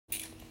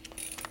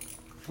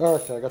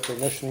Okay, I got the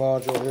ignition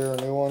module here, a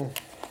new one.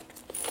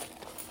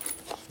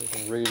 So you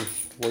can read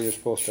where you're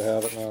supposed to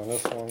have it now in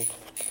this one.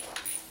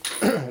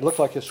 It looks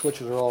like his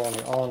switches are all in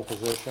the on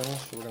position,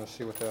 so we're going to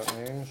see what that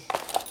means.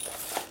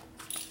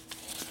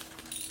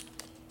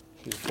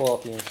 So you pull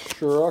out the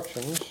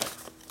instructions.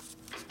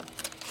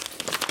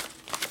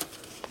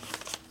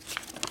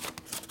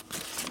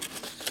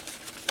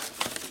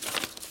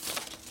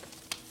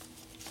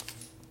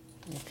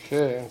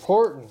 Okay,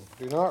 important.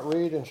 Do not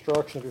read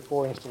instructions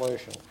before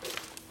installation.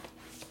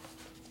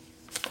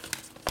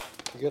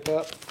 You get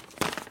that?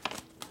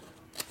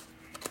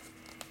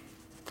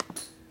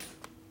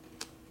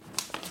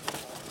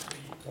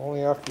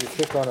 Only after you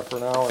kick on it for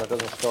an hour and it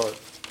doesn't start.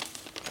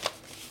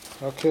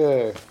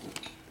 Okay.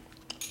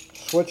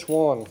 Switch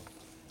 1.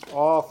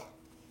 Off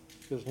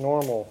is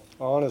normal.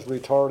 On is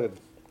retarded.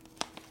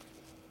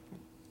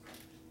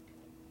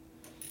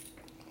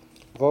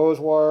 Vose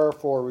wire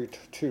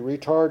to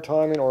retard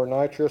timing or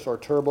nitrous or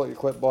turbo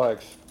equipped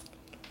bikes.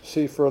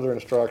 See further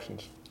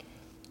instructions.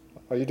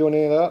 Are you doing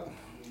any of that?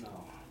 No.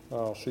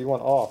 Oh, so you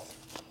want off.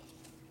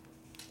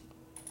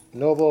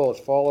 No volts.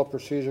 Follow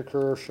procedure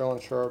curve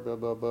shown sharp. Blah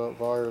blah blah.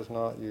 Wire is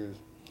not used.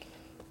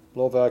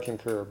 Low vacuum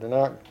curve. Do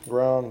not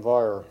ground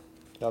wire.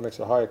 That makes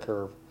a high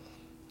curve.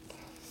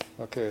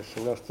 Okay, so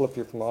we're going to flip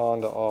you from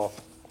on to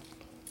off.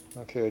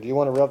 Okay, do you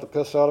want to rev the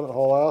piss out of it and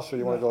haul ass, or do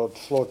you want to go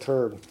slow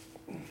turd?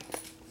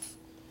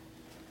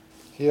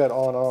 He had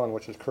on,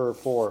 which is curve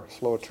 4,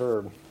 slow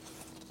turd.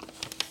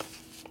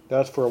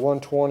 That's for a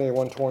 120,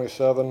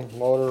 127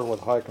 motor with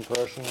high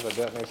compression that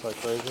detonates like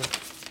crazy.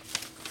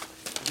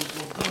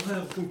 It does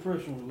have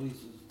compression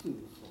releases too.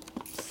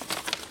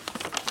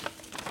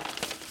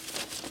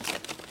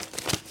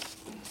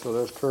 So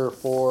there's curve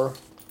 4.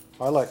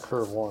 I like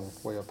curve 1,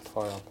 way up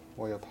high,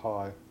 way up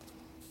high.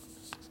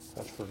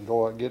 That's for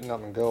getting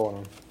up and going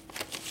them.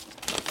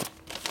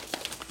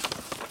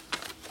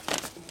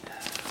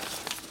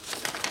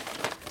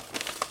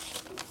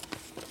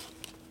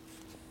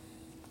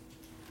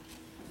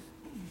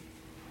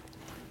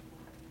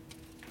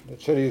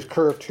 It said use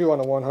curve 2 on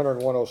the 100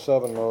 and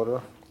 107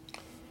 motor.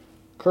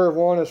 Curve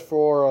 1 is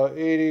for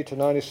 80 to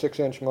 96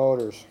 inch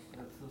motors.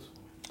 That's this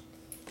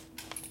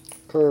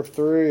one. Curve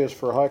 3 is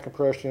for high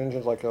compression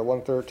engines like a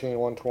 113,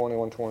 120,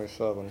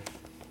 127.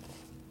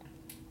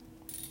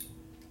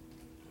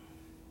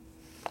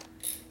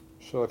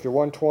 So if your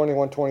 120,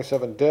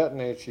 127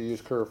 detonates, you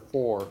use curve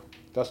 4.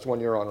 That's the one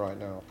you're on right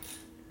now.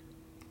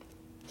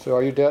 So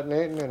are you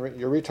detonating? And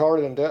you're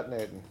retarded and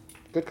detonating.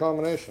 Good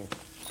combination.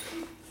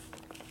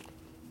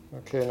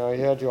 Okay, now he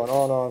had you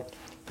on.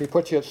 He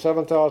put you at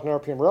 7,000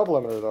 RPM rev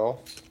limiter though.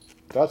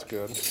 That's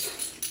good.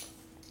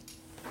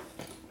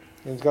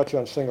 He's got you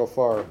on single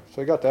fire.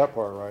 So you got that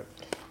part right.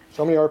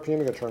 So how many RPM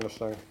you gonna turn this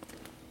thing?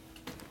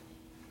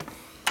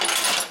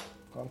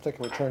 I'm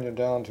thinking we turn you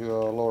down to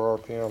a lower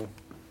RPM.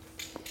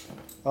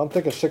 I'm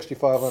thinking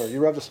 6,500. You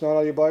rev the snot out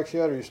of your bikes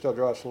yet, or you still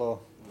drive slow?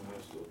 No,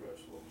 I still drive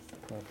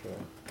slow. Okay.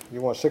 You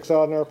want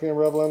 6,000 RPM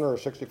rev limiter or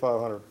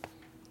 6,500?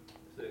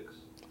 6.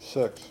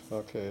 6.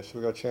 Okay, so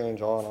we got to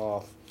change on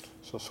off.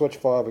 So switch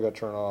 5 we got to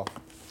turn off.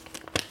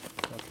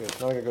 Okay,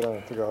 so now I got to go down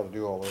and figure out how to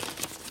do all this.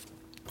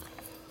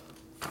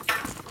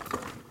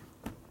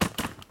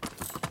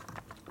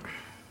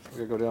 We got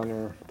to go down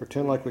there,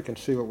 pretend like we can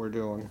see what we're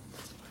doing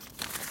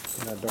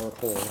in that dark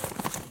hole.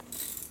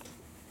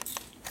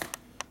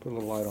 Put a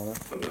little light on it.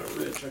 I'm not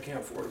rich. I can't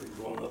afford to be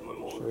blowing up my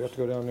motor. So we have to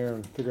go down there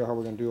and figure out how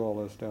we're going to do all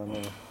this down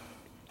there.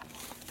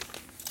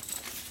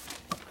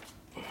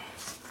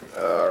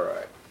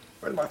 Alright.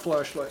 Where did my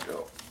flashlight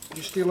go? Did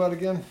you steal that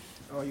again?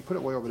 Oh, you put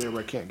it way over there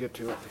where I can't get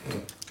to it.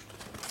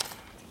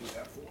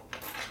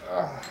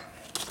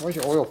 Where's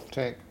your oil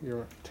tank?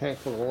 Your tank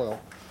full of oil.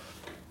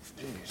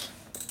 Jeez.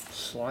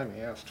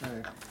 Slimy ass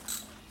tank.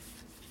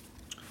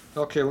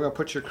 Okay, we're going to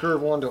put your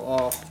curve 1 to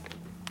off.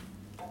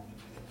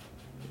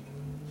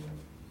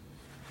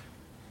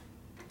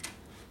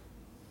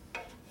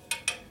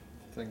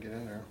 Thing get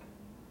in there.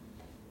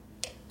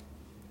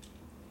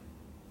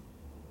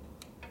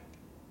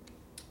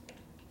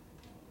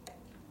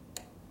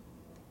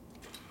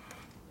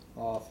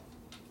 Off.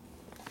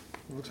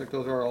 It looks like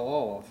those are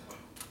all off.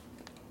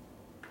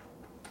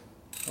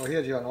 Oh, he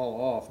had you on all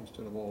off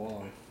instead of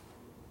all on.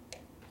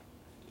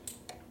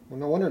 Well,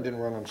 no wonder it didn't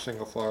run on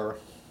single fire.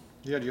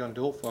 He had you on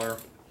dual fire.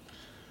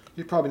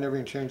 You probably never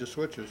even changed the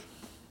switches.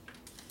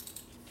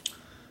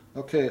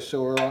 Okay,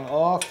 so we're on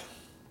off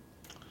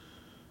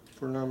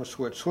for normal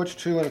switch. Switch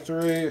 2 and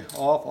 3,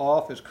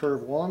 off is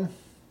curve 1.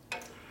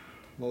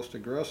 Most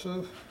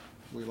aggressive.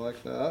 We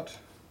like that.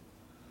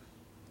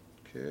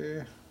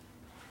 Okay.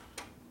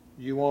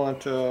 You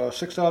want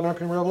 6,000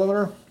 RPM rev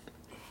limiter.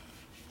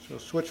 So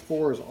switch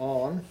 4 is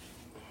on.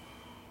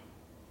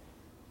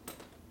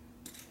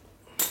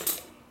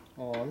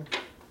 On.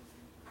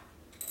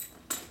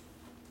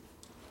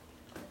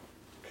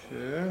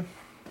 Okay.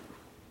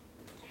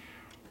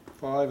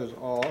 5 is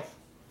off.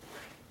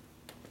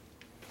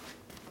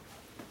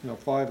 No,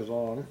 5 is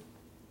on.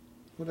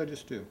 What did I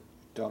just do?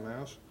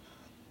 Dumbass.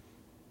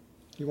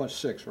 You want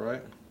 6,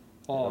 right?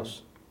 On.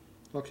 Yes.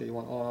 Okay, you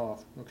want on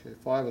off. Okay,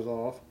 5 is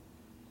off.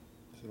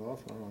 Is it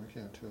off? I don't know, I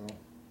can't tell.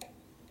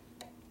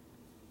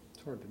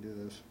 It's hard to do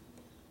this.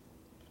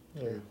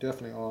 Okay, Yeah.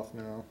 definitely off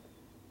now.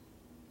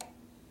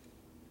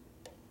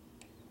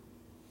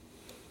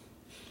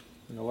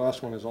 And the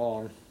last one is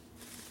on,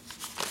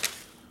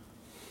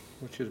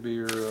 which would be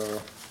your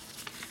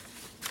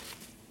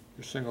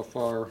single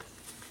fire.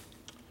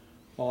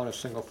 On is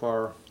single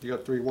fire. You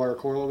got 3 wire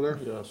coil over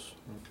there? Yes.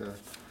 Okay.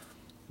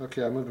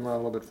 Okay, I moved them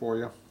around a little bit for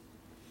you.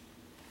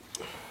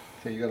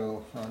 Okay, you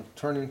got a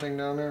turning thing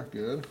down there?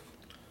 Good.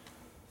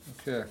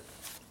 Okay.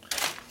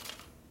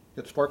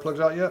 Get the spark plugs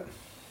out yet?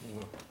 No.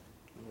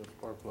 No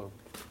spark plug.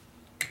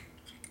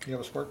 You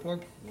have a spark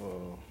plug?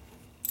 Whoa.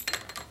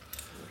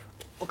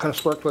 What kind of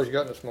spark plugs you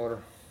got in this motor?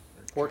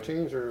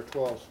 14s or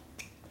 12s?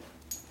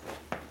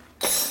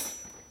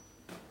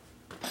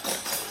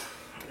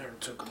 Never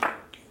took them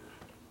out.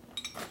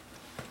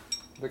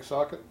 Big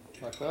socket,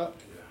 like that?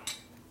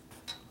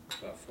 Yeah.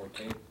 About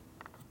 14.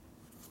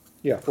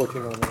 Yeah,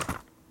 14 on there.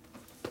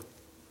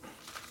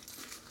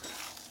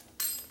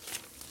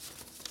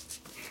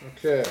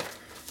 Okay.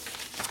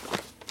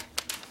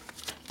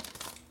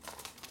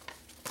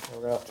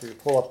 We're going to have to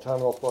pull off the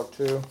timing plug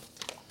too.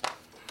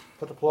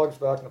 Put the plugs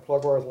back in the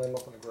plug wires, lay them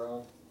up on the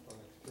ground, on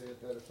the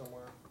head or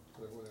somewhere,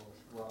 so that way they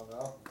will round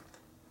out.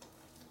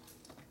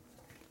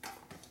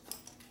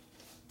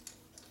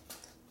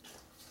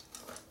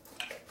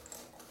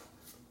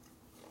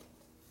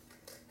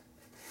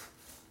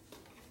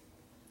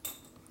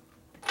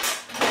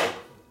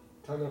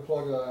 Timing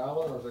plug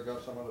Allen, or has it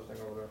got some other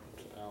thing over there?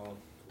 It's Allen.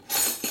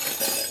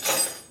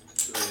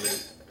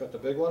 3/8. Got the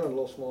big one or the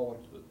little small one?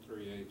 The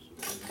 3/8.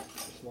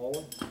 The small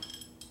one?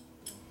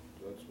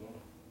 That's one.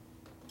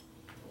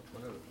 Which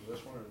one is it? Is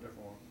this one or a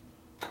different one?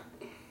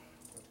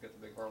 Let's get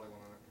the big Harley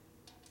one on it.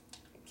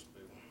 It's a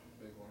big one.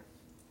 Big one.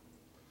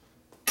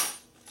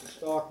 The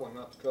stock one,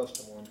 not the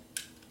custom one.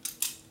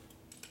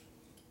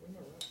 Where's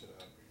my wrench at?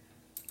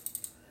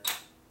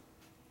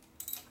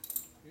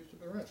 Used to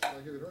be a wrench.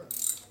 I'll give you the wrench.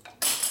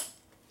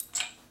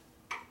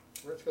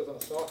 Wrench goes on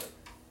a socket.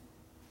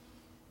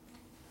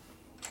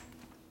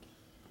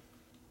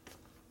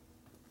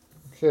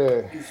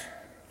 Okay.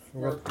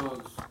 Spark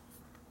plugs.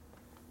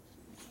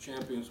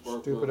 Champion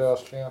spark Stupid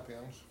plugs. ass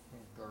champions.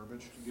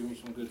 Garbage. Give me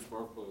some good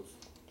spark plugs.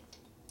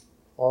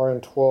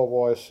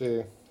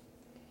 RN12YC.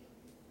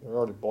 They're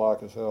already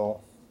black as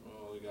hell.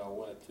 Oh, they got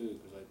wet too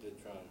because I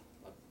did try them.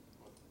 I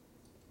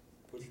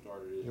push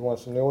started it. You want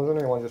some new ones in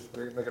there, or you want to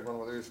just make it run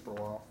with these for a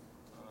while?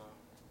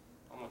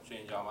 I'm gonna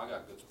change out. I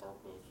got good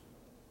spark plugs.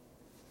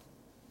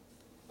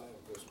 I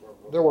have good spark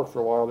plugs. They'll work for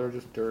a while, they're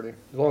just dirty.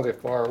 As long as they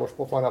fire, we'll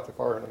find out if they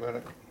fire in a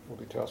minute. We'll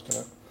be testing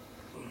it.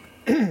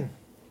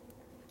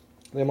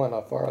 They might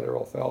not fire, they're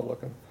all fouled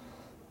looking.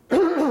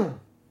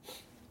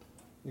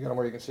 You got them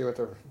where you can see what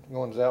they're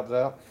going zap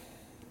zap.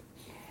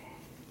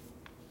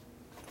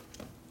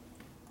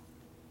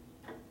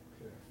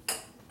 Okay.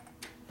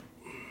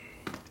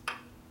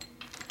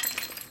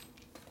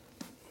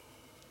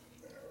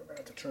 We're gonna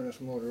have to turn this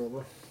motor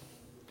over.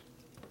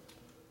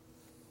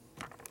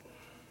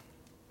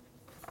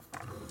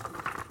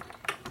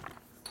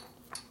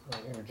 We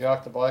can either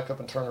jack the bike up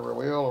and turn the rear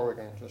wheel, or we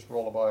can just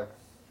roll the bike.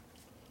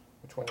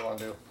 Which one do you want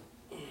to do?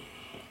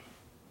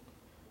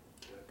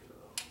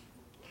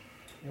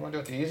 You want to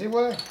do it the easy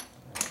way? Oh,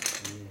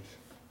 jeez.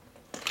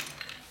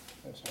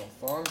 That's no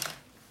fun.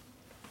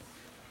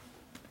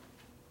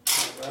 The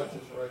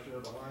ratchet's right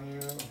there behind you,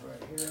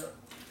 right here.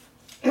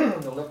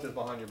 The lift is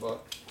behind your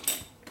butt.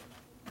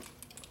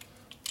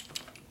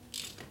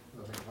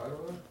 Nothing tight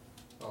over there?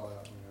 Oh,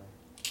 yeah.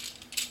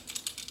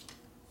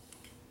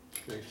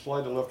 Okay,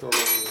 slide the lift over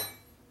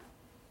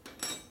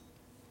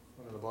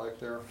under the bike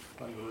there,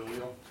 under the rear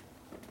wheel.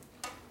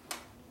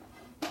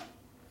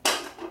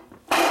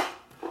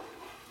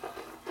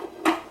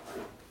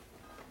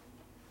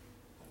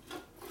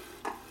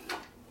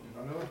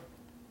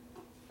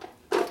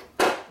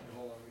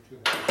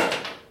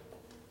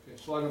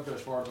 Slide up there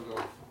as far as it'll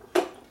go.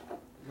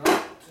 No?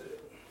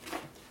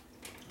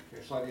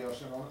 Okay, slide the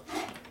ass in on it.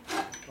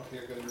 Okay,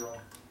 good, you're on.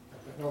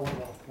 Okay, no,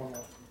 one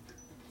more.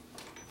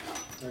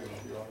 There you go,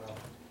 you're on now.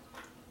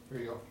 There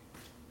you go.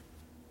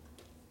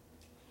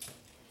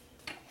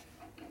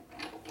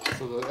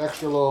 So the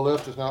extra low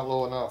lift is not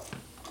low enough.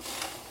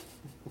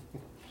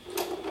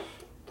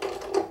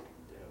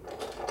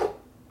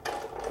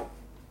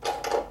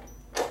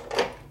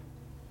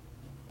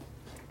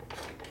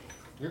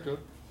 You're good.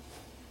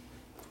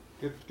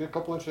 Get a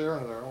couple inches of air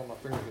in there. I don't want my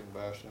fingers getting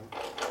bashed in.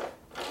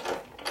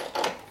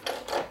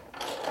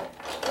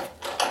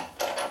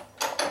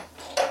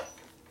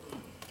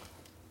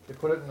 Okay,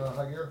 put it in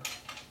high gear.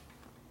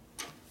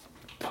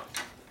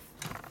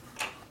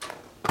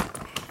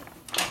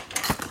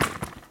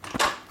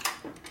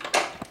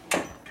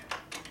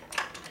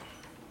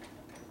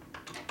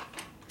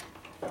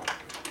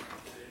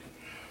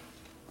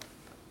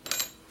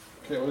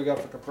 Okay, what do we got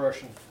for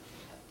compression?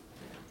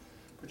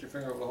 Put your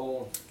finger over the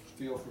hole and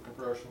feel for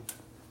compression.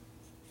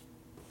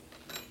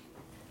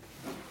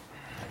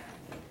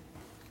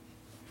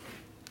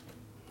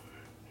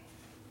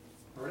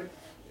 Ready?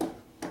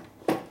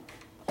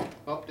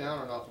 Up, down,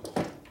 or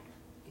nothing?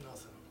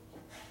 Nothing.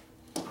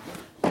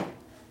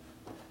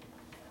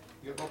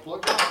 You get both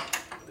plugs out?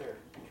 There.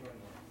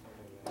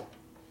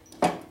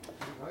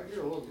 Right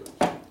here, a little bit.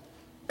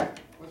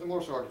 When's the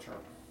motor start to turn?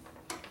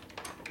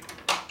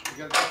 You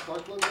got the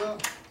spark plugs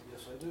out?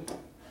 Yes, I do.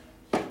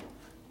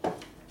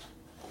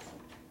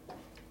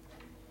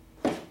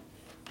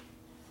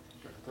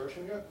 Got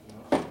compression yet?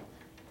 No.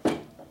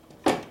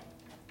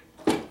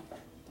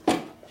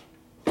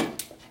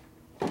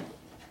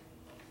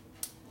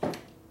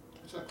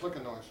 What's that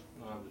clicking noise?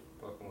 No, I'm just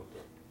fucking with the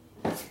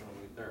compression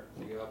right there.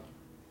 You got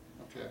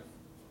Okay.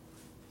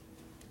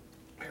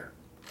 Here.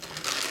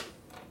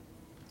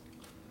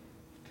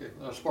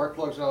 Okay, spark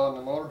plugs out on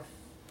the motor.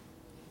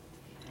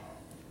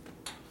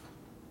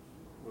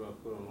 We're gonna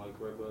put them like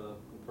right by the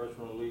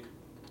compression relief.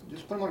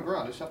 Just put them on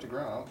ground, just have to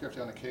ground. I don't care if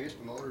they're on the case,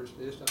 the motors,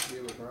 they just have to be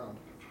able to ground.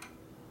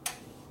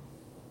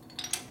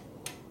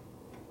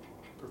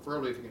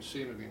 Preferably if you can see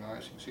them, it'd be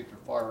nice. You can see if they're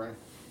firing.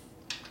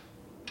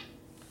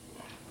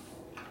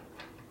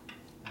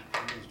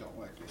 These don't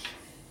like this.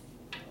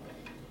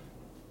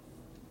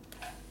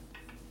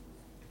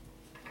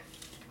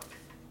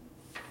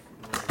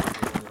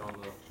 On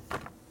the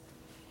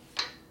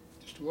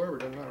Just wherever,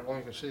 doesn't matter, as long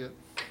as you can see it.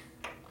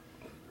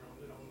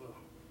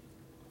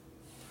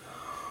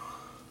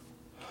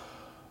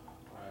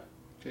 Alright.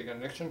 Okay, you got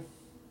an ignition?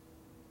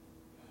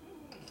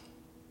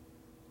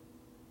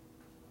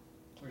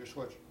 So your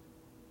switch.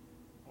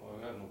 Well,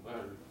 I got no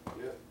battery.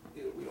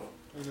 Yeah, we don't.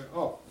 Okay.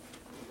 Oh,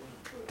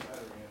 Put a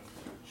battery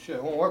in. shit,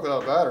 it won't work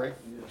without a battery.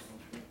 Yes,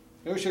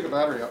 Maybe we should get a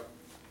battery up.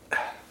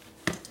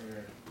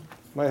 okay.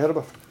 Am I ahead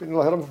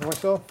of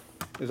myself?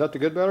 Is that the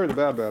good battery or the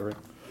bad battery?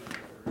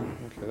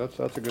 Okay,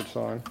 that's a good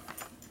sign.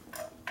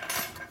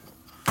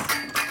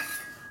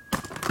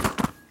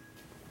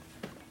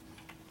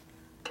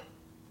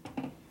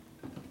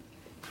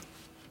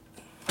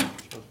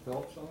 Those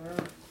Phillips on there?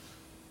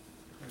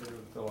 Maybe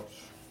the Phillips.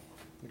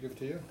 You give it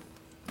to you?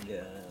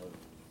 Yeah.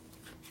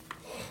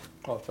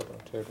 Oh, it's up on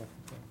the table.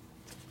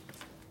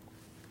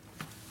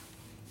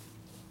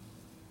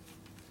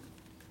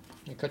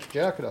 You cut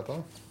your jacket up,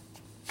 huh?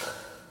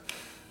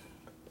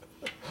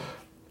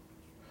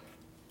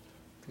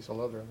 Piece of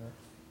leather in there.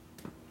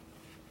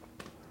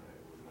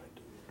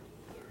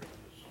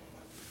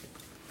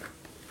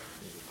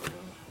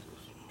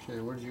 Okay,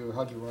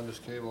 how'd you run this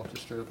cable?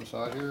 Just straight up the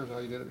side here? Is that how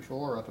you did it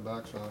before, or at the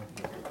back side?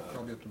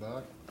 Probably up the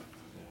back.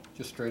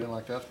 Just straight in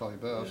like that's probably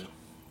best.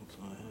 That's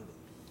how I had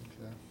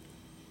it. Okay.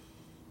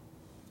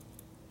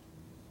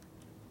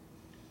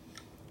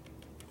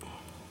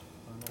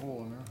 Find the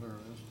hole in there. There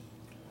it is.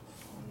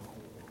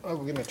 Oh,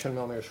 give me a 10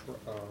 millimeter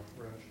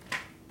wrench.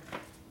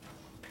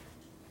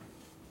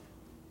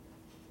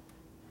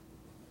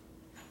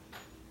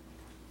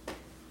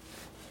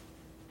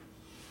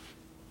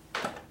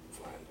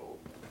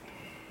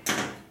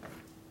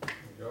 There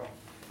you go.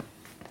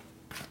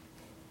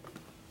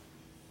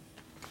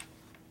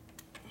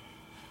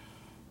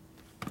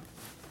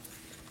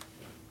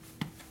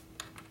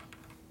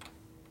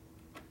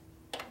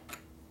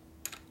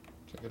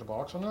 Can I get a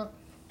box on that?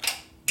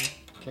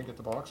 Can't get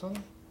the box on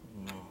it?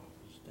 No,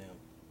 stamp.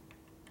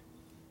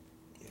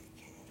 Yeah, you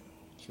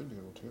can. Should be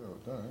able to, I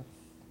would think.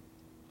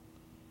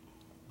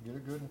 Get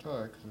it good and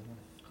tight, because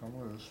it'll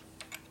come loose.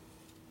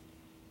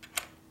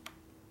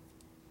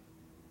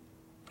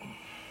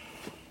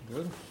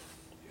 Good?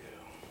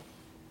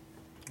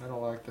 Yeah. I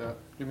don't like that.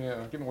 Give me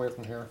away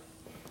from here.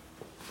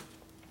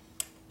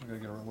 I gotta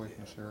get away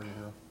from this area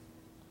here.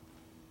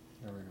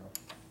 There we go.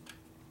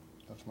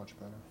 That's much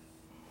better.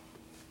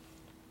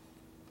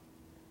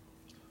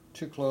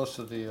 Too close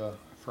to the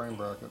frame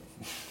bracket.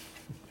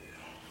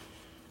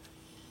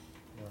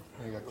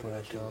 Yeah, you got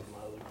clearance now.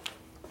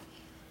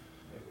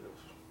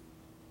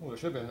 Well, there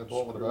should be a new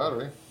bolt with a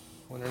battery.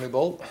 Want a new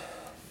bolt?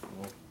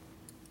 No.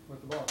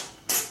 With the box.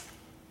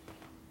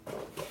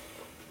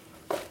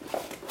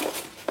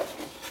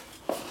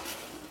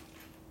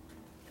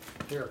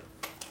 Here.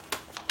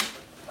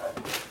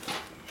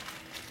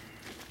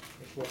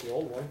 This was the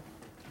old one.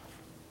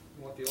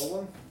 You want the old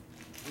one?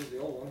 Here's the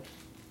old one.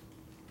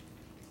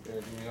 Yeah,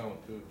 give me that one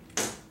too.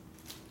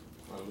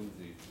 I lose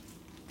these.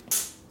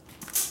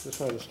 This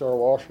one has a star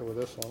washer with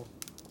this one.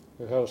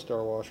 It had a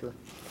star washer.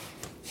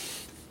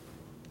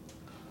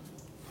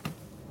 I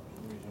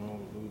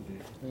always lose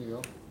these. There you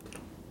go.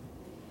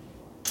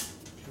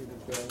 Should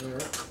have got in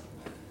there.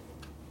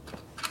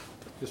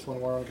 This one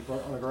wire on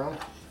the ground?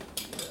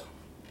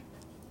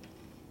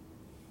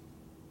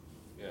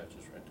 Yeah, it's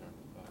just right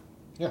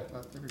there. Yeah,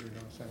 I figured you were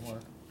doing the same way.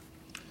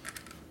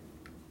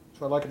 So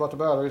what I like about the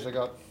batteries, they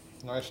got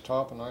nice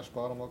top and nice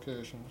bottom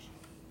locations.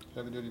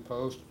 Heavy duty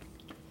post.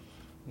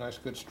 Nice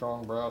good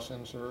strong brass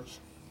inserts.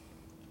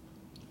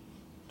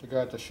 The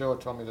guy at the show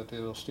told me that the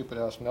little stupid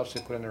ass nuts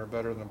they put in there are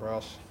better than the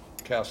brass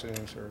casting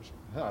inserts.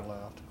 I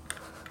laughed.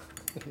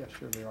 Yeah,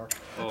 sure they are.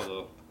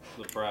 Oh,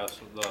 the brass,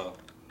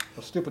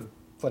 The stupid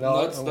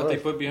vanilla nuts that they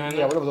put behind yeah,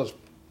 there? whatever those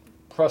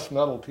pressed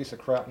metal piece of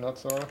crap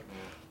nuts are.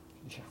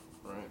 Yeah.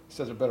 Right. He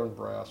says they're better than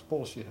brass.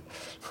 Bullshit.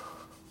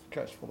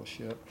 Guy's full of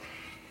shit.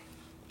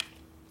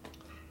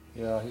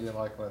 Yeah, he didn't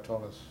like when I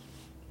told him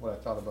what I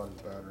thought about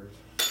his batteries.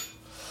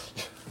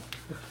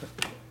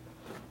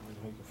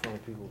 Making fun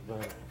of people's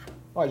batteries.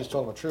 Well, I just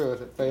told him the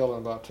truth. It failed in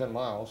about 10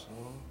 miles.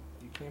 Well,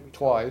 you can't be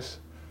Twice.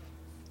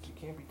 You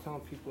can't be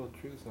telling people the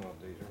truth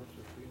nowadays. It hurts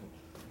your feelings.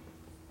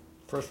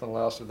 First one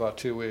lasted about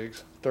 2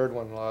 weeks. Third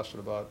one lasted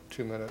about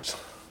 2 minutes.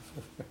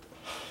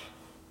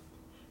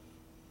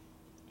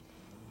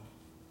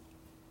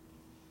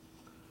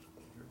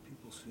 Hurt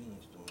people's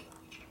feelings, don't it?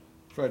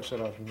 Fred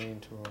said I was mean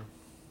to him.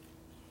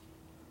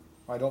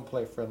 I don't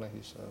play friendly,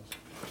 he says.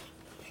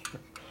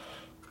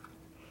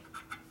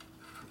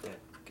 Get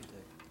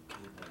that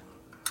cable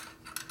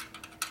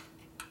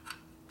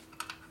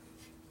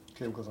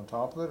Cable goes on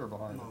top of it or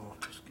behind it? No,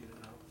 just get it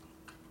out.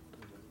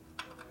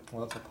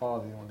 Well, that's a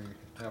pause. You don't want to be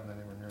having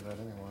anywhere near that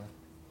anyway.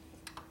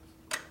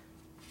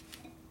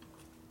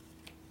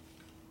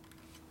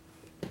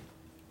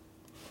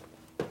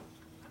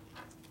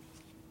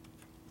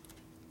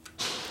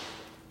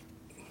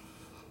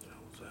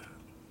 What's that?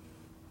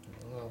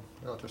 I don't know.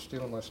 They're out there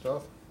stealing my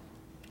stuff.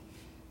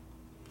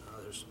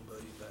 There's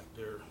somebody back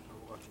there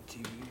watching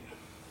TV.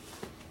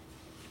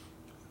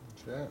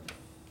 Okay.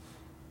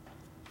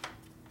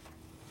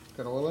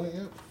 Got oil in it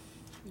yet?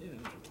 Yeah.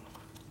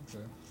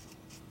 Okay.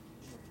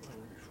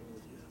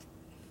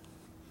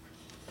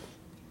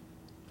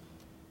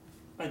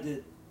 I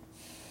did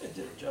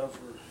a job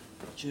for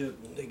Chip,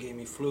 and they gave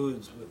me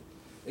fluids, but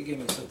they gave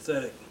me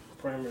synthetic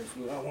primary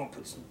fluid. I want to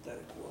put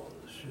synthetic oil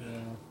in this shit.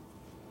 Yeah.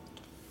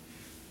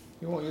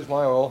 He won't use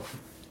my oil.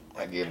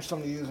 I gave him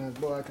some to use in his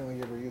bike and he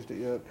never used it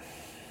yet.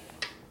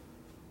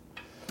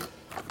 I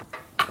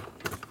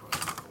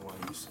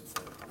want to use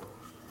synthetic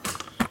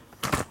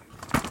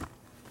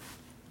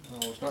oil.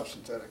 No, it's not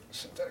synthetic. It's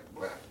synthetic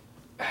blend.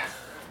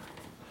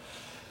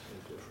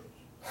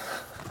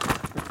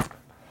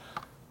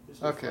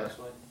 Okay.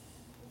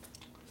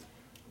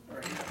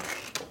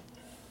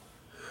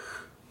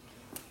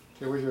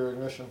 Okay, where's your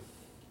ignition?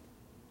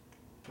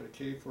 Got a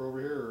key for over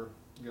here, or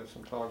you got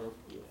some toggle?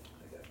 Yeah,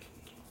 I got a key.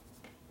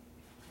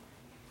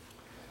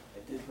 I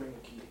did bring a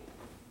key.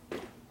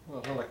 Well,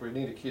 it's not like we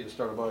need a key to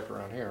start a bike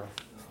around here.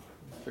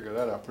 Figure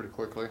that out pretty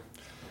quickly.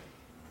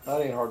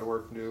 That ain't hard to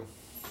work and do.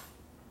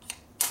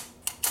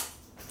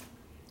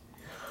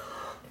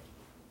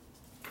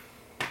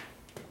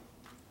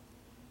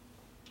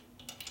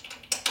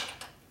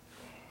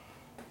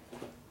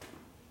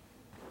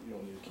 You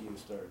don't need a key to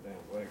start a damn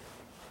bike.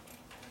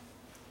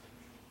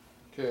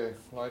 Okay,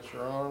 lights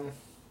are on.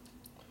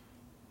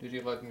 Did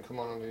you let them come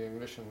on the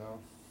ignition now?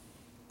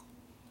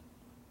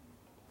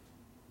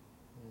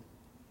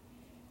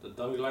 The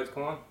dummy lights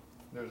come on?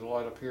 There's a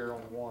light up here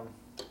on the one.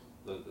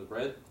 The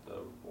red? The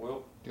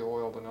oil? The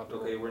oil, but not the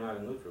Okay, oil. we're not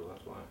in neutral,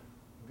 that's why.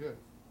 Good.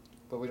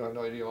 But we don't have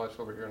no LED lights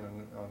over here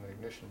on the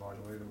ignition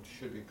module. They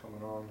should be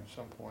coming on at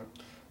some point.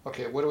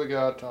 Okay, what do we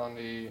got on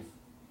the...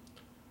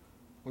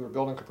 We were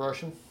building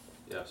compression?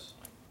 Yes.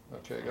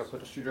 Okay, gotta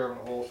put the screwdriver in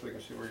the hole so we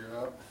can see where you're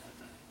at.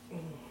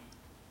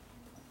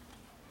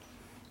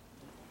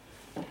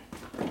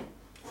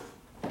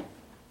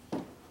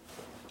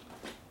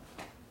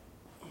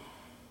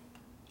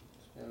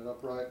 Stand it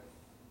upright.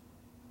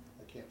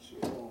 I can't see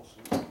it all,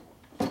 so.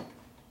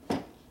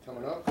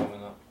 Coming up.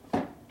 Coming up.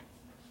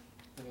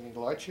 Any need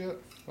lights yet?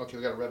 Okay,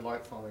 we got a red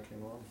light finally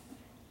came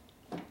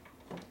on.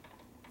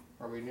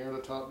 Are we near the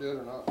top dead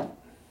or not?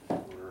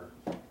 We're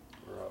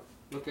up.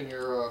 Look in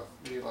your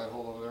LED light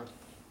hole over there.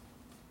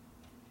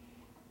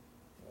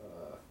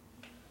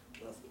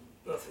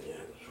 Nothing yet.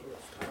 That's where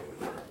it's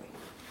timing.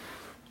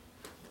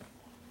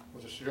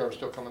 Was the screwdriver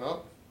still coming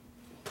up?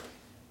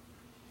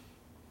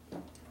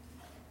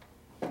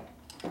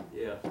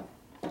 Yeah.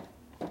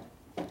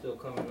 Still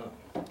coming up.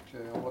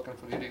 Okay, I'm looking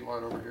for the LED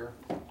light over here.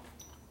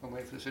 I'm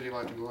waiting for the city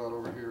light to go out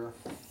over here.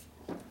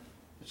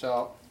 It's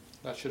out.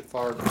 That should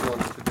fire the plug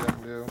if it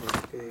didn't do. But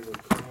Okay, we're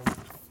coming.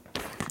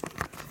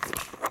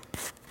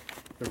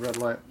 the red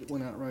light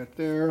went out right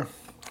there.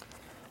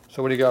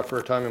 So what do you got for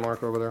a timing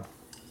mark over there?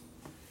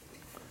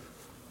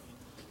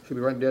 Should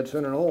be right dead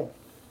center in the hole.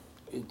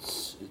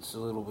 It's a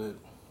little bit.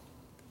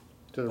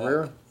 To the back.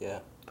 rear? Yeah.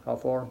 How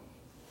far?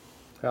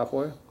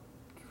 Halfway?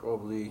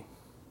 Probably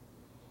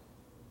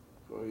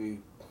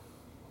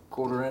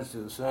quarter inch to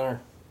the center.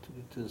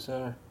 To the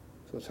center.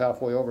 So it's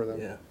halfway over then.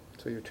 Yeah.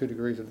 So you're 2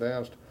 degrees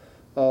advanced.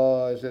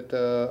 Is it,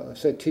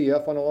 say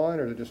TF on the line,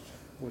 or is it just,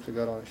 what's it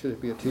got on it? Should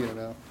it be a T in it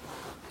now?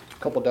 A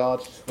couple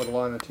dots with a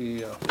line of T,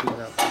 T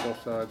and F on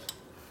both sides.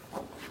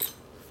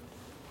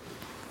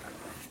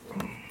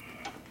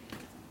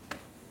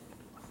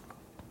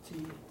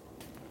 T.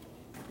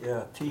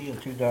 Yeah, T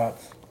and 2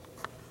 dots.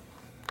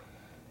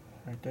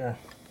 Right there.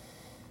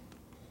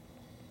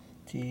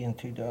 T and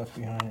 2 dots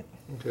behind it.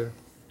 Okay.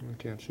 I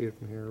can't see it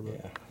from here, but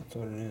Yeah, that's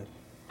what it is.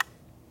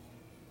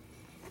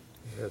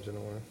 the head's in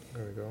the way.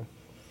 There we go.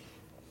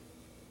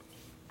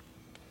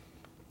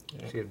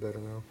 Yeah. See it better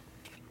now.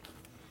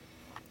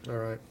 All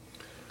right.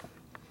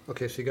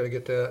 Okay, so you got to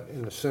get that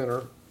in the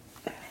center.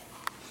 Yeah,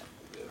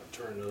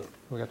 turn the,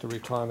 We got to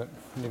retime it.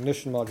 The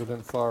ignition module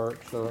didn't fire it,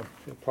 so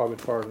it'll probably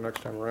fire the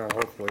next time around,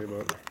 hopefully,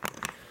 but.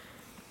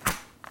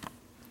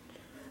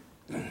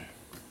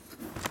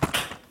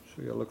 So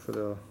you gotta look for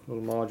the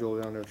little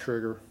module down there,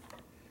 trigger,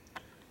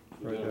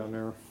 right Yeah. down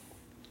there.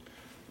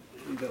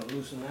 You gotta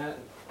loosen that.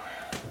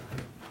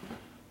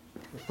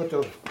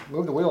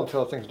 Move the wheel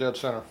until the thing's dead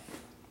center.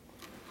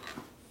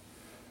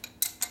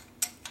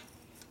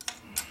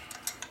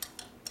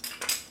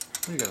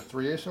 What, you got a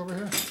 3/8 over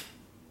here?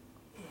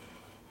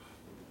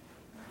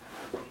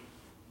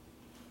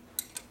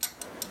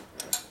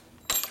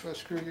 What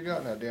screw you got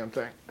in that damn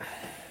thing?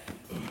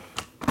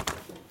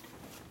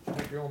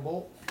 Make your own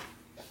bolt?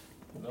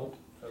 nope,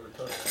 never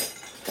touched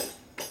it.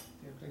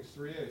 Damn thing's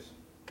 3/8.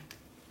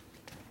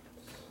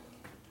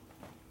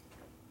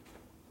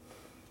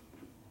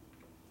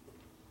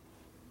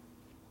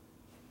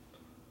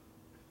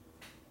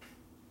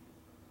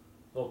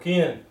 So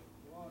Ken,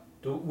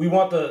 we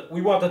want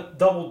the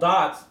double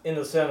dots in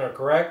the center,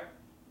 correct?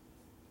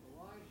 The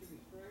line should be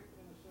straight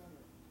in the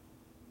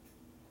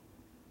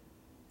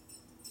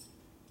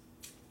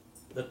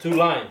center. The two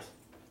lines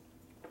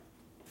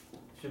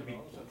should be.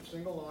 It's a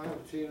single line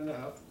with a T and an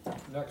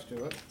F next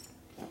to it.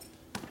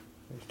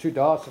 There's two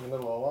dots in the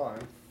middle of the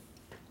line.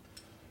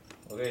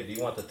 Okay, do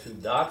you want the two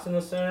dots in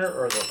the center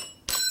or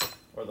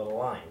the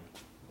line?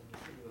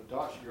 The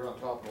dot should be on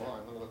top of the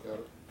line. Let me look at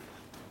it.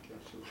 Can't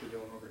see what you're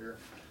doing over here.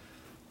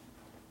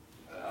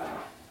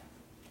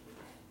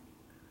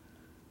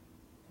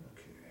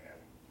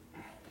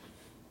 Okay.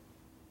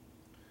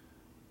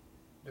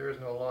 There is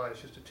no line,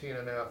 it's just a T and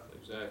an F.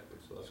 Exactly,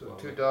 so that's So what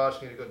the two I'm,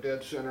 dots need to go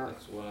dead center.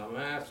 that's what I'm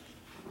asking.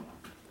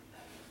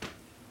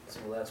 So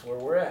that's where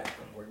we're at.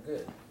 We're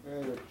good.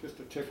 And they're just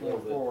a tick A more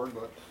little bit. forward,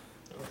 but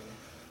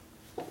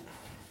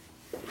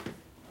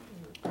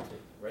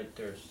Right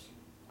there's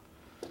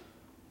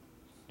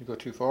you go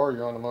too far,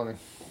 you're on the money.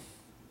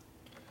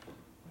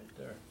 right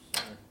there.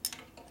 Center.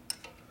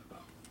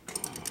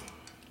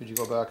 Did you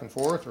go back and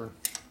forth, or?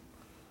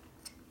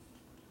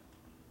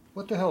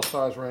 What the hell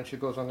size wrench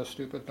goes on this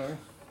stupid thing?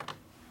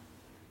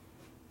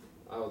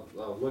 I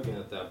was looking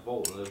at that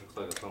bolt and it looks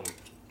like it's some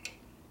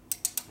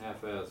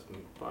half-ass,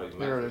 probably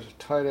There it is, a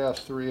tight ass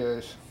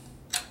 3/8.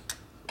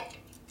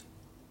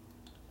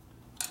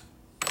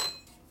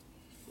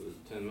 Was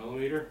it 10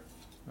 millimeter?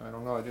 I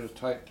don't know, I did a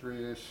tight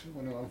 3/8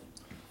 one of them.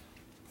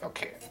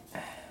 Okay.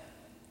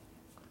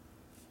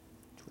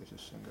 Which way does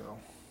this thing go?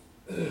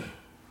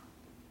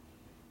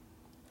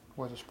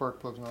 Why is the spark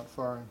plug's not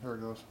firing? There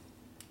it goes.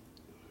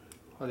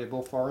 Are they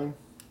both firing?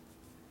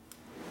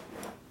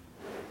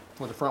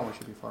 Well, the front one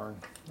should be firing,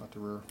 not the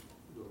rear.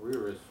 The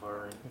rear is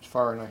firing. It's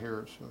firing, I hear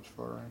it, so it's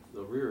firing.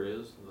 The rear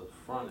is, the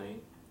front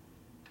ain't.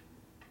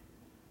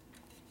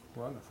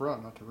 Well, in the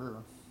front, not the rear.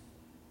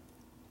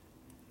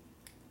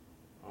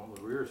 Oh,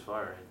 the rear is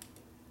firing.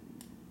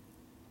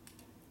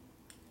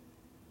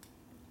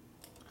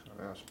 So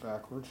that's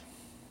backwards.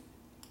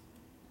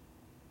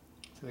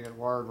 So they got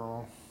wired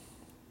wrong.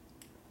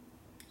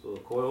 So the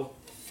coil,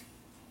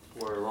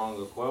 wire wrong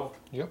the coil?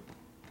 Yep.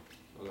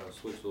 I gotta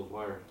switch those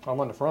wires. I'm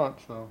on the front,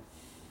 so.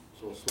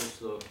 So switch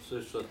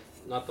the,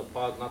 not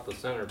the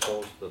center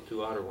post, the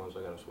two outer ones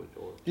I gotta switch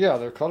over. Yeah,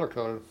 they're color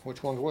coded.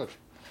 Which one's which?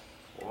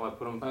 Well, I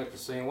put them back the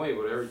same way,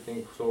 but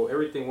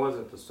everything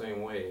wasn't the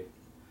same way.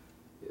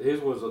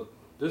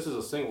 This is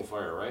a single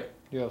fire, right?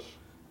 Yes.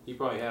 He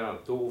probably had a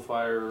dual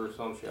fire or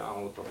some shit, I don't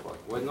know what the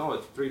fuck. Wait, no,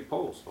 it's 3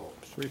 posts though.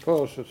 It's 3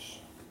 posts. It's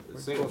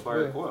It's single supposed to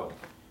fire be. coil.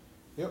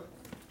 Yep.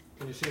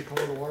 Can you see a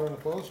color of the wire on the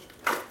post?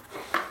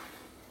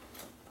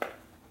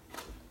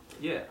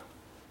 Yeah.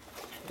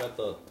 Got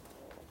the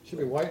Should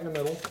be white in the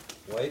middle.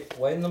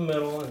 white in the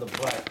middle and the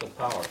black the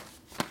power.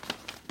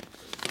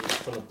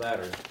 From the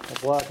battery. The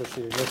black is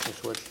the ignition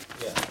switch.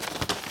 Yeah.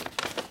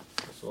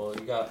 So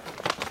you got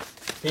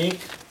pink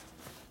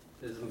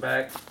is in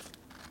back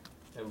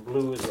and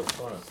blue is up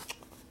front.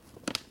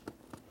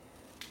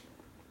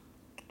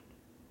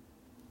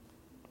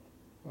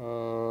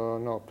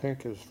 No,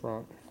 pink is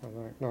front, I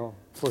think. No,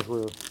 where's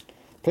rear?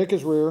 Pink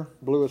is rear,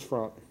 blue is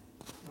front.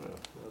 Yeah.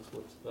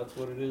 That's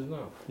what it is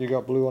now. You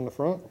got blue on the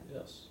front?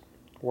 Yes.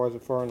 Why is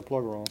it firing the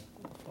plug wrong?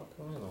 Fuck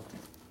I know.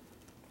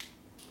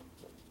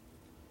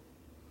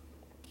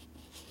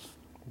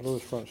 Blue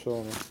is front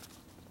cylinder.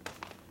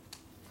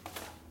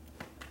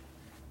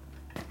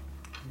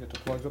 You get the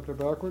plugs up there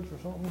backwards or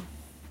something?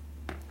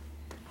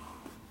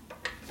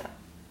 At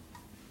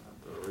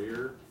the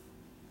rear.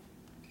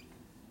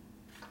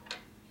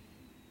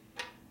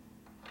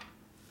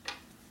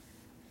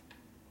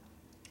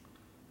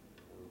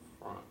 And the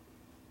front.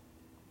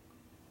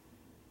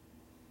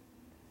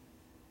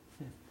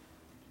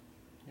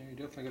 Yeah, you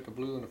definitely got the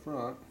blue in the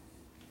front.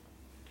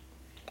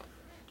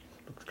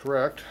 Looks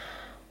correct.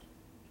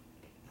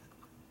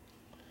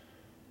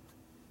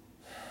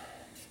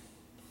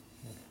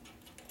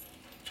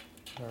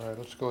 Alright,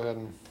 let's go ahead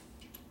and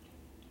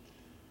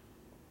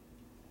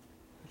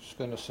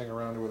spin this thing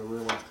around to where the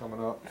rear one's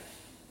coming up.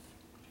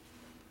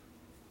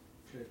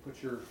 Okay,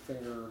 put your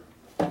finger,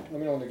 let me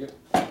know when to get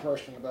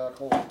compression in the back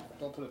hole.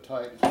 Don't put it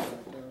tight, just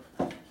put it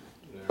there.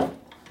 There.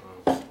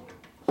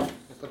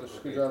 the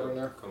screwdriver in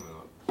there. Coming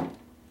up.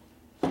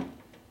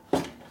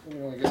 Let me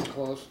know when you get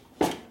close.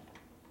 Alright,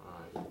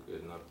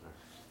 good enough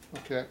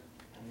there. Okay.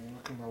 And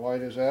look where my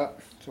light is at.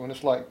 So when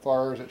this light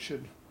fires, it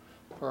should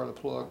fire the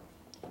plug.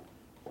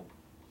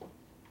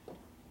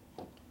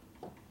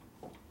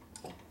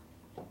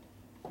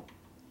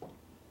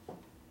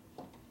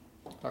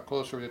 How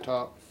close are we to the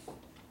top?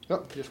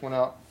 Yep, just went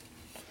out.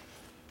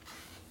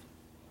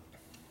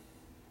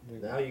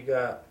 Now you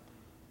got,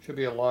 Should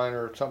be a line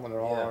or something with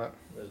an R on it.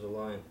 there's a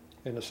line.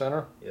 In the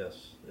center?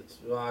 Yes, it's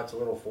a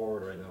little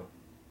forward right now.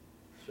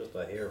 It's just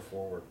a hair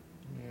forward.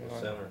 The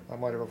center. I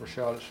might have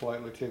overshot it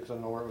slightly too because I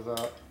know where it was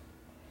at.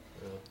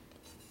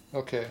 Yeah.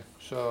 Okay,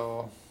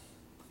 so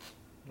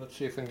let's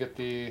see if we can get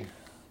the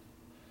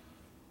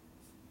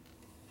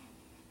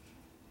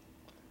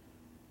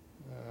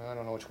I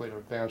don't know which way to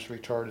advance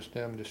retard this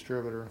damn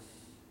distributor.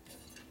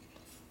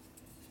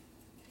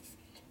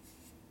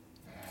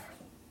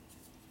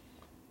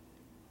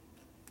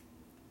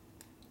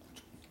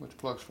 Which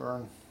plug's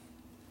firing?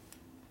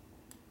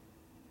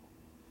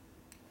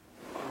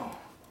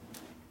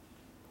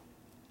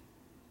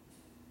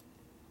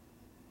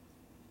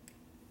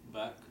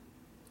 Back.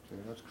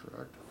 Okay, that's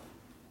correct.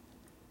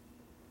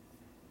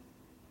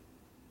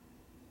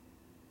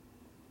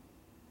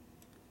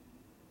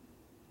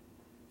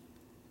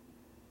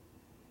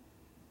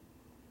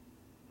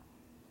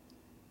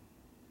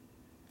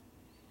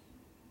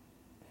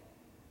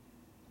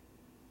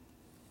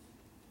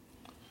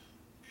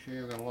 Okay,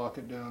 we're gonna lock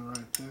it down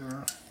right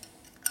there.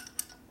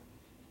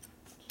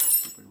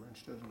 Stupid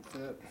wrench doesn't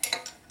fit.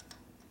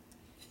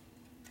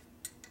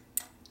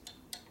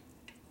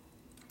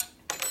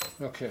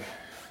 Okay,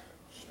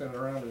 spin it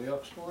around to the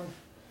up one.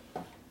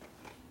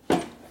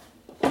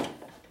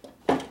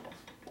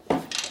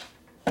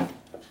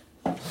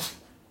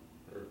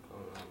 They're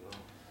coming out now.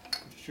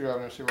 Shoot out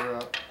and see where we're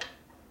at.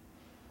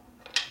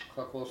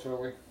 How close are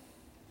we?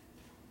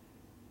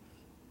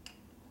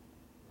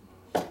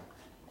 They're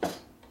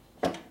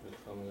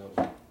coming up.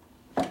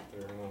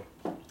 There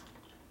now.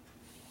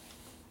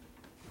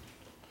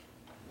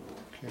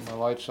 Okay, my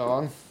light's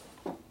on.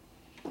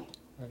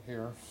 Right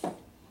here.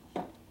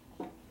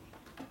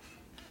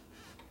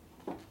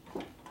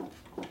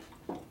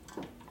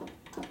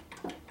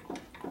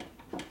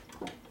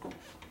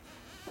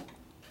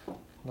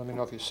 Let me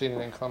know if you see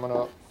anything coming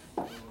up.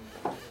 There,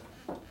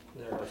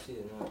 I see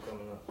it now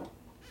coming up.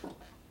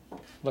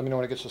 Let me know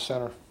when it gets to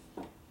center.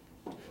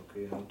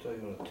 Okay, I'll tell you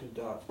when the 2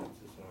 dots gets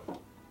this on.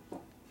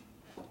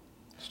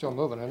 Still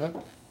moving, isn't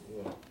it?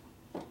 Yeah.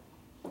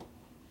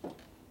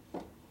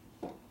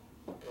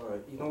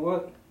 Alright, you know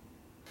what?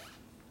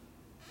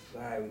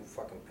 Nah, we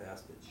fucking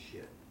passed it.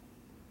 Shit.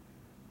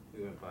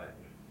 We went by it.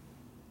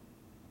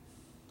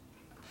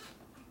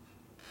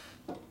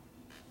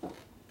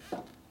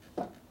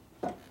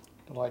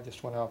 The light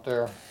just went out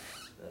there.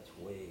 That's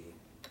way.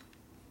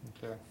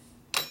 Okay.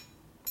 So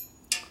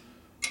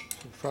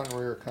the front and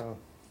rear kind of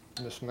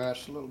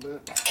mismatched a little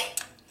bit.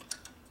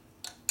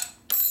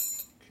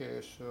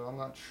 Okay, so I'm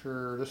not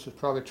sure. This is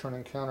probably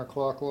turning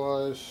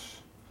counterclockwise.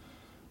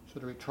 So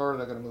the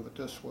retarded, I gotta move it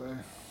this way.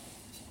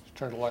 Let's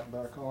turn the light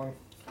back on.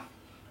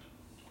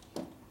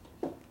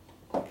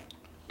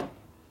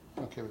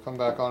 Okay, we come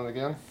back on it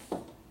again.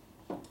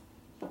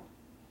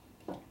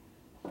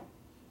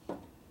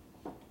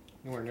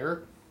 Anywhere near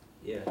it?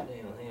 Yeah,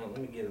 hang on.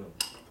 Let me get in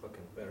a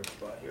fucking better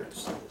spot here to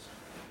see this.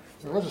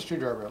 Where's the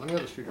screwdriver at? Let me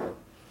have the screwdriver.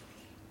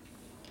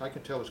 I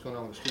can tell what's going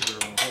on with the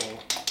screwdriver in the hole.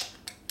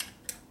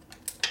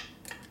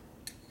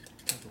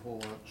 There's a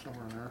hole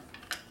somewhere in there.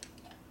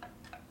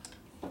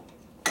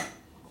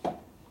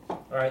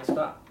 Alright,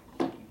 stop.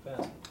 You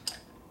passed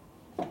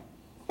it.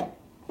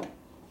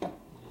 You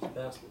just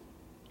passed it.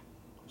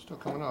 It's still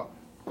coming up.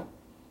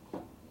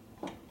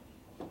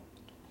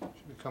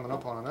 Should be coming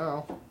up on it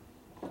now.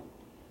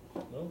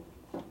 No?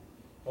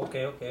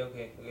 Okay,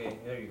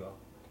 there you go.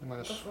 Am I in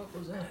What the the, fuck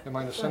was that? am I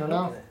in the What's center that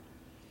now? looking at?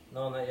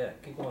 No, not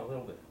yet. Keep going a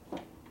little bit.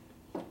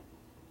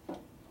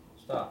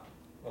 Stop.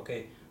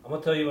 Okay, I'm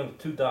gonna tell you when the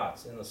 2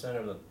 dots in the center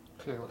of the.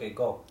 Okay, Okay,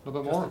 go. a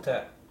little bit Just more. a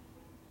tap.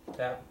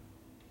 Tap.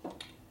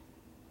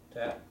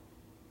 Tap.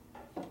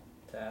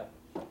 Tap.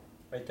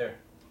 Right there.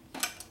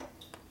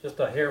 Just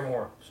a hair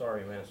more.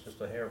 Sorry, man. It's just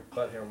a hair,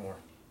 butt hair more.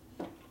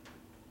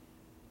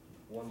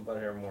 One butt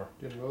hair more.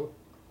 Didn't move.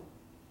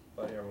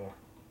 Butt hair more.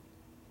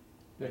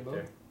 Didn't Right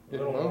move. there. A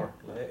Didn't little move.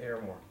 more. A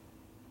hair more.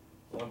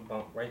 One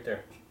bump right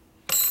there.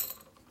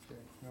 Okay,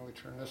 now we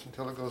turn this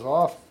until it goes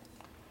off.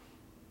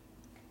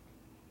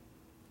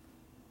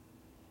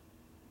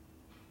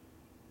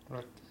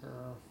 Right there.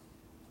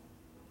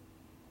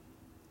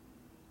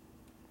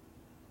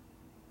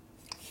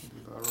 Should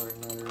be about right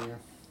in that area.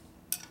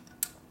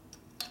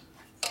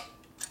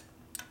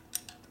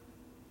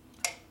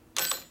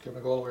 Okay, I'm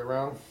gonna go all the way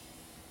around.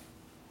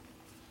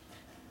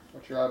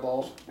 Watch your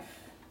eyeballs.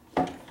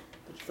 Put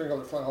your finger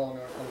over the front hole and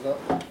then it comes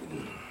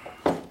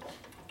up.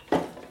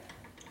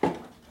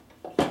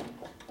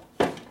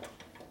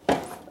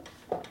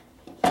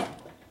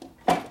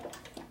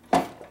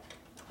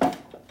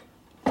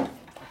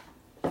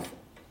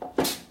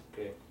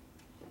 Okay.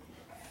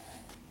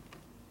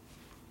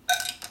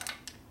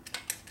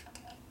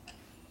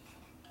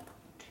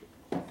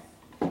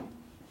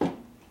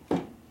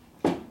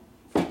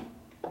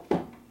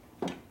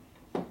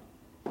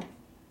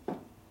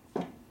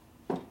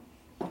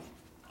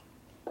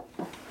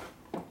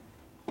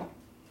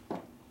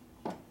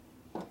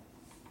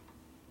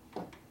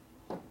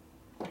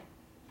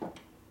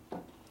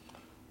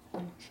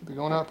 Should be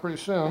going out pretty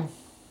soon.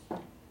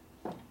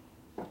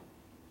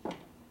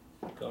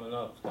 Coming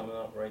up,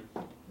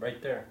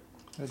 right there.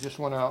 It just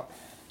went out,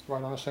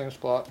 right on the same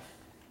spot.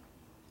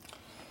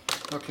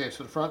 Okay,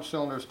 so the front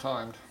cylinder is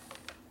timed.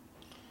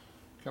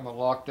 I'm gonna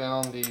lock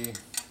down the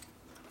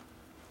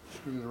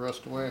screw the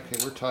rest away. Okay,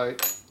 we're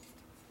tight.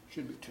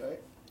 Should be tight.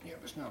 Yeah,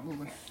 it's not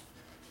moving.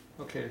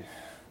 Okay,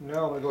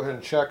 now I'm gonna go ahead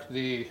and check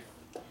the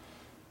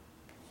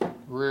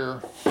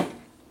rear.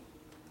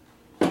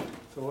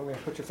 So let me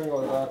put your finger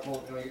on the back, hold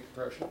it until you get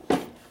the pressure.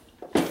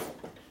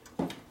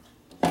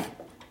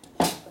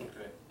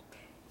 Okay.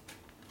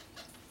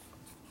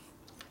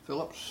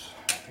 Phillips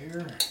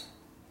here.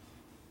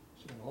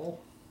 See the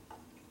hole.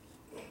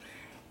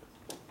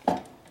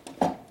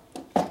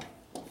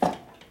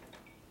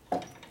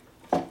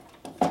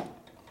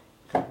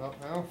 Coming up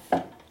now.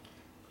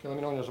 Okay, let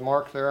me know when there's a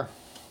mark there.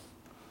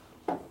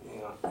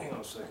 Hang on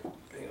a second.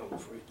 Hang on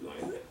before you do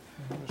anything.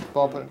 Just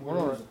bump it. We're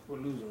all right. We're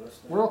losing this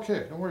thing. We're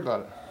okay. Don't worry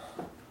about it.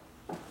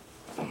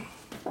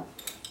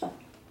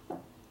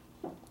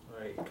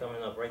 Alright,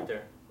 coming up right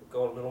there.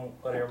 Go a little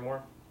butt hair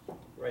more.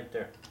 Right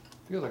there.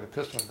 Feels like the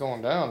piston's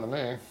going down to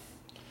me.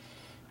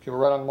 Okay, we're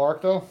right on the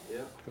mark though?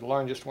 Yeah. The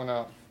line just went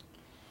out.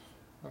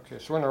 Okay,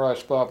 so we're in the right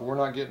spot, but we're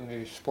not getting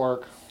the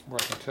spark where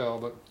I can tell,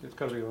 but it's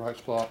got to be the right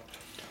spot.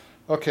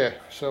 Okay,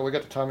 so we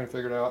got the timing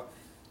figured out.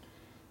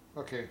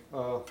 Okay,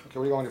 okay, what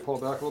do you want to pull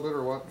it back a little bit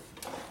or what?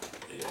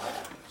 Yeah,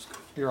 that's good.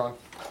 You're on.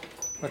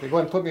 Okay, go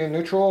ahead and put me in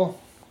neutral.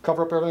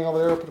 Cover up everything over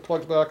there, put the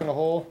plugs back in the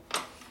hole.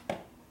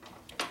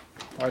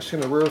 I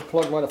assume the rear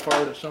plug might have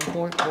fired at some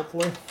point,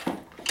 hopefully.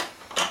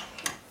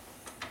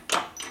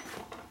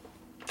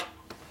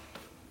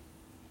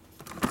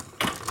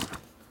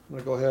 I'm going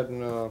to go ahead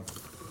and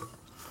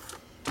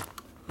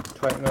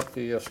tighten up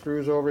the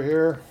screws over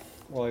here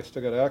while I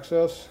still got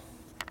access.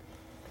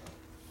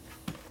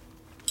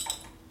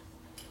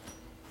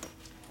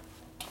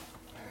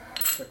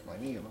 Check my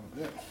knee a little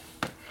bit.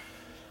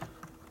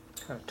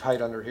 Kind of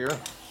tight under here.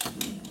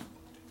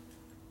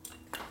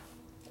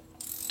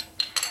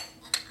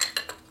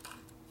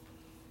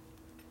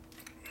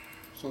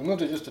 So we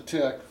moved it just a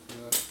tick,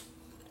 but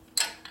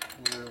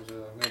whether it was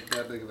make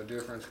that big of a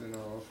difference, who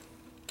knows.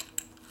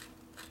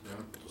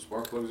 Yeah. The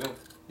spark plugs in.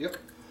 Yep.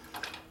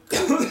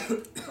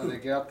 Are they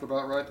gapped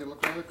about right, they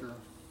look like, or?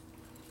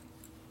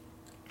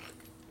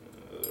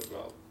 They're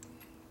about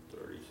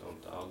 30-some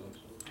thousand.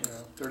 So.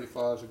 Yeah,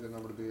 35 is a good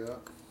number to be at.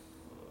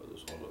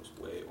 This one looks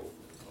way open.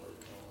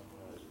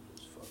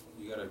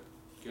 You got a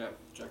gap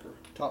checker?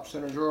 Top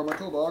center drawer of my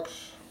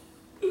toolbox.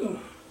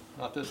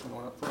 Not this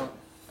one up front.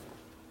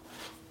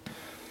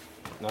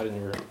 Not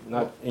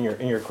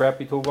in your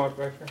crappy toolbox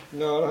back there?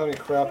 No, I don't have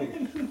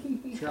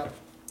any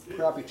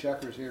crappy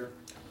checkers here.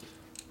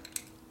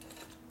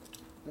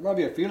 There might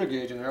be a feeler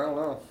gauge in there, I don't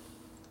know.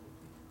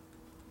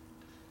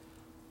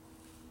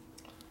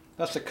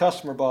 That's the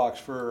customer box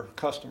for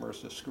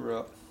customers that screw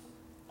up.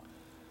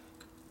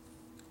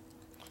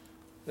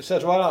 It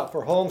says right out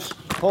for home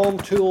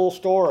tool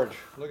storage.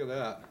 Look at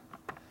that.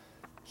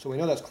 So we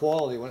know that's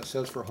quality when it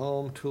says for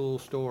home tool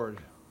storage.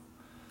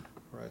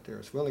 Right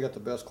there. So we only got the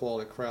best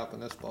quality crap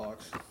in this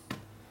box.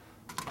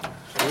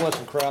 So we want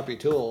some crappy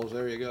tools.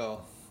 There you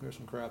go. Here's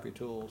some crappy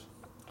tools.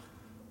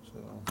 So,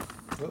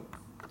 whoop.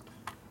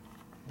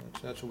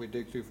 That's what we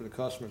dig through for the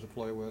customers to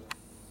play with.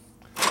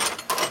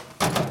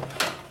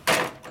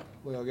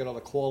 We'll get all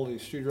the quality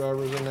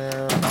screwdrivers in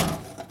there,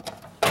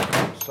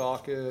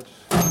 sockets,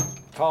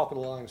 top of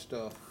the line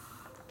stuff.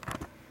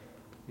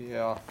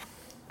 Yeah,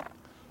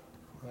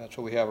 that's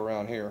what we have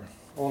around here.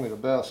 Only the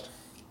best.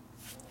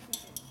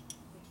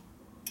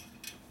 Did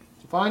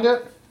you find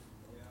it?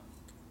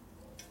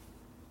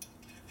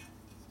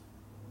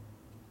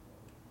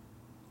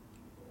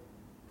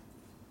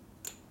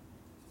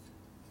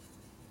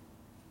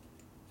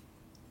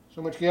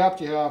 So much gap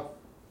do you have?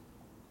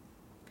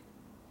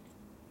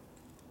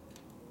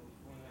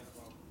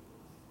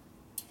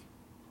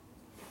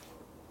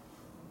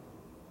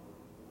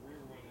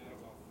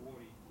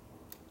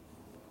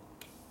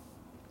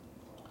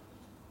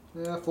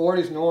 Yeah,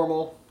 40 is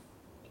normal.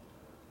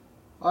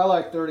 I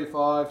like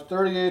 35.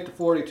 38 to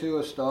 42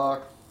 is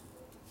stock.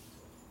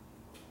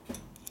 Did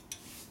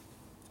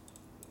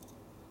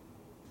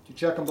you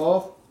check them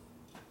both?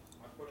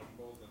 I put them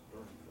both at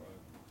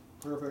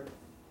 35. Perfect.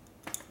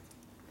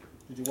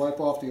 Did you wipe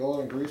off the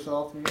oil and grease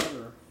off them yet,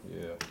 or?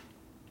 Yeah.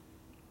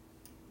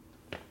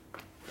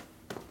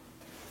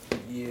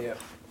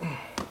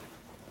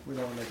 We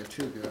don't want to make it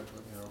too good,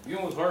 but you know. You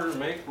know what's harder to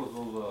make was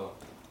those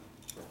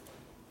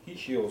heat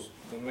shields.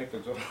 They make the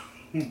job.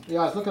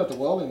 Yeah, I was looking at the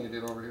welding you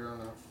did over here on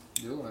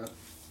the doing it.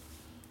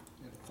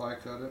 You had to ply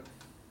cut it.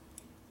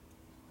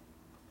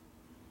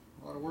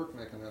 A lot of work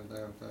making them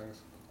damn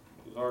things.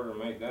 It's harder to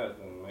make that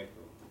than make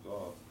the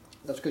exhaust.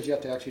 That's because you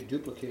have to actually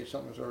duplicate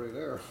something that's already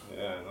there.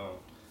 Yeah, I know.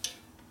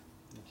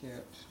 You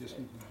can't just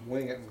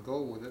wing it and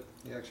go with it.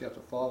 You actually have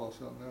to follow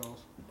something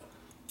else.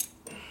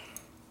 I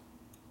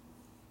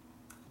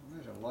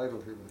imagine a light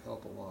over here would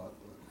help a lot.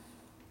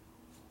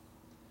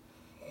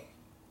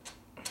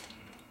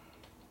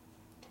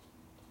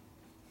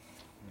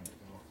 But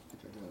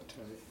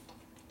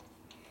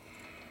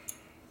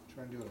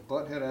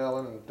butthead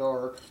Allen in the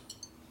dark,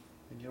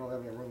 and you don't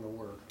have any room to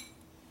work.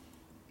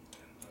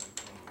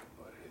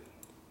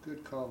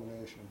 Good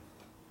combination.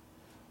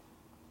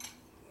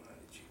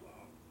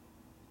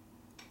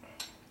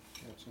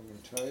 That's gonna be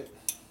tight.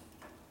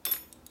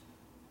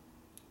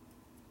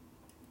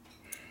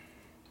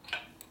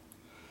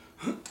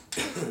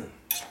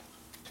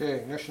 Okay,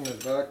 ignition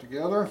is back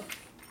together.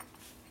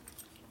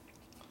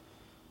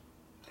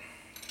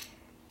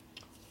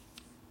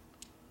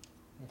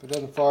 If it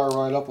doesn't fire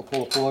right up, we'll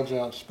pull the plugs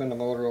out and spin the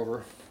motor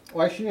over.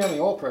 Oh, actually, you didn't have any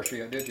oil pressure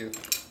yet, did you?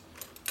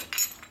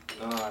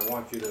 No, I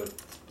want you to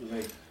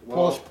make,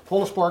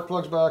 Pull the spark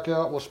plugs back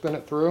out, we'll spin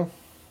it through.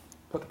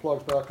 Put the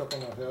plugs back up on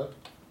the head.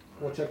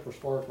 We'll check for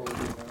spark while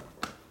we're doing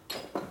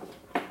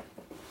that.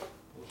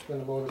 We'll spin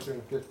the motor so we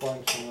can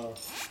find some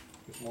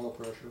oil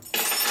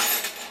pressure.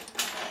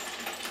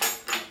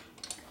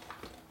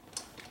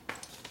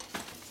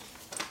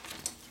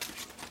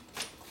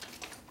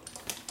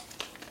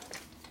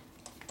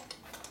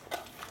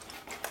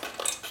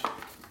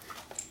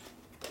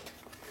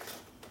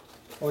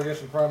 Oh, you get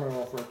some primer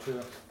oil for it too.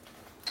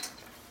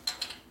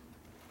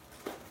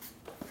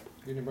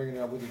 You didn't bring it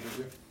out with you, did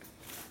you?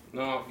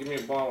 no, give me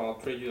a bottle, I'll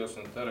trade you the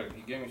synthetic.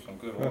 He gave me some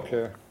good oil.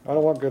 Okay. I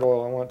don't want good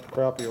oil, I want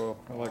crappy oil.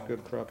 I like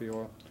good crappy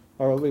oil.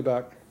 Alright, we'll be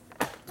back.